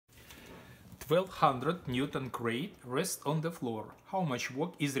1200 Newton crate rests on the floor. How much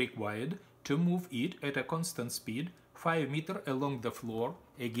work is required to move it at a constant speed 5 meters along the floor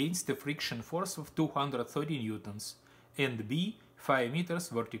against a friction force of 230 newtons, and B 5 meters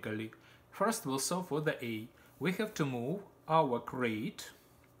vertically? First we'll solve for the A. We have to move our crate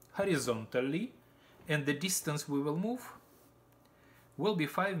horizontally, and the distance we will move will be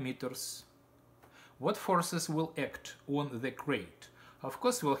 5 meters. What forces will act on the crate? Of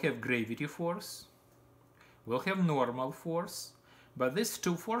course, we'll have gravity force, we'll have normal force, but these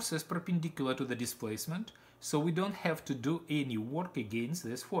two forces perpendicular to the displacement, so we don't have to do any work against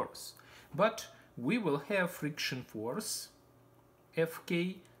this force. But we will have friction force,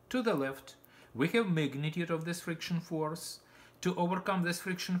 Fk, to the left. We have magnitude of this friction force. To overcome this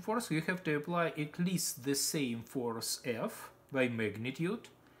friction force, you have to apply at least the same force F by magnitude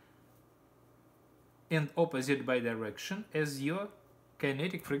and opposite by direction as your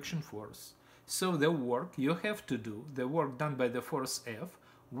kinetic friction force. So the work you have to do, the work done by the force F,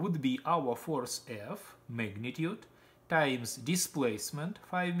 would be our force F, magnitude, times displacement,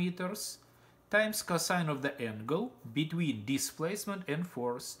 5 meters, times cosine of the angle between displacement and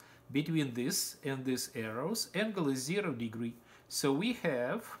force. Between this and these arrows, angle is 0 degree. So we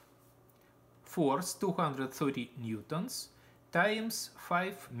have force 230 newtons times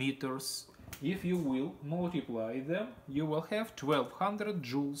 5 meters. If you will multiply them, you will have 1200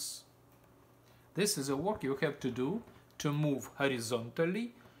 joules. This is the work you have to do to move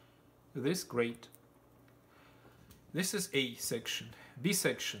horizontally this crate. This is A section. B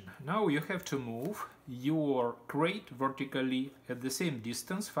section. Now you have to move your crate vertically at the same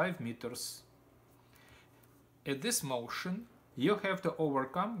distance, 5 meters. At this motion, you have to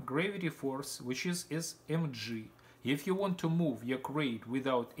overcome gravity force, which is mg. If you want to move your crate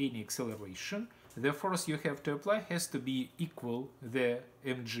without any acceleration, the force you have to apply has to be equal the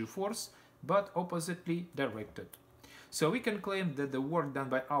mg force, but oppositely directed. So we can claim that the work done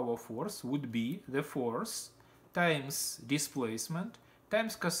by our force would be the force times displacement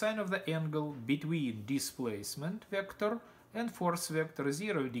times cosine of the angle between displacement vector and force vector,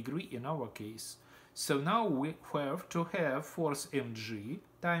 0 degree in our case. So now we have to have force mg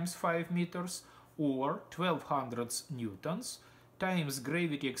times 5 meters or 1200 newtons times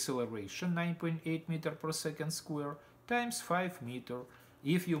gravity acceleration 9.8 meter per second square times 5 meter.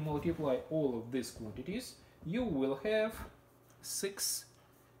 If you multiply all of these quantities, you will have 6,000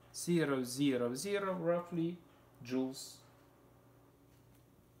 roughly joules.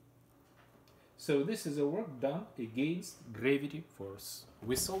 So this is a work done against gravity force.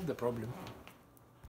 We solved the problem.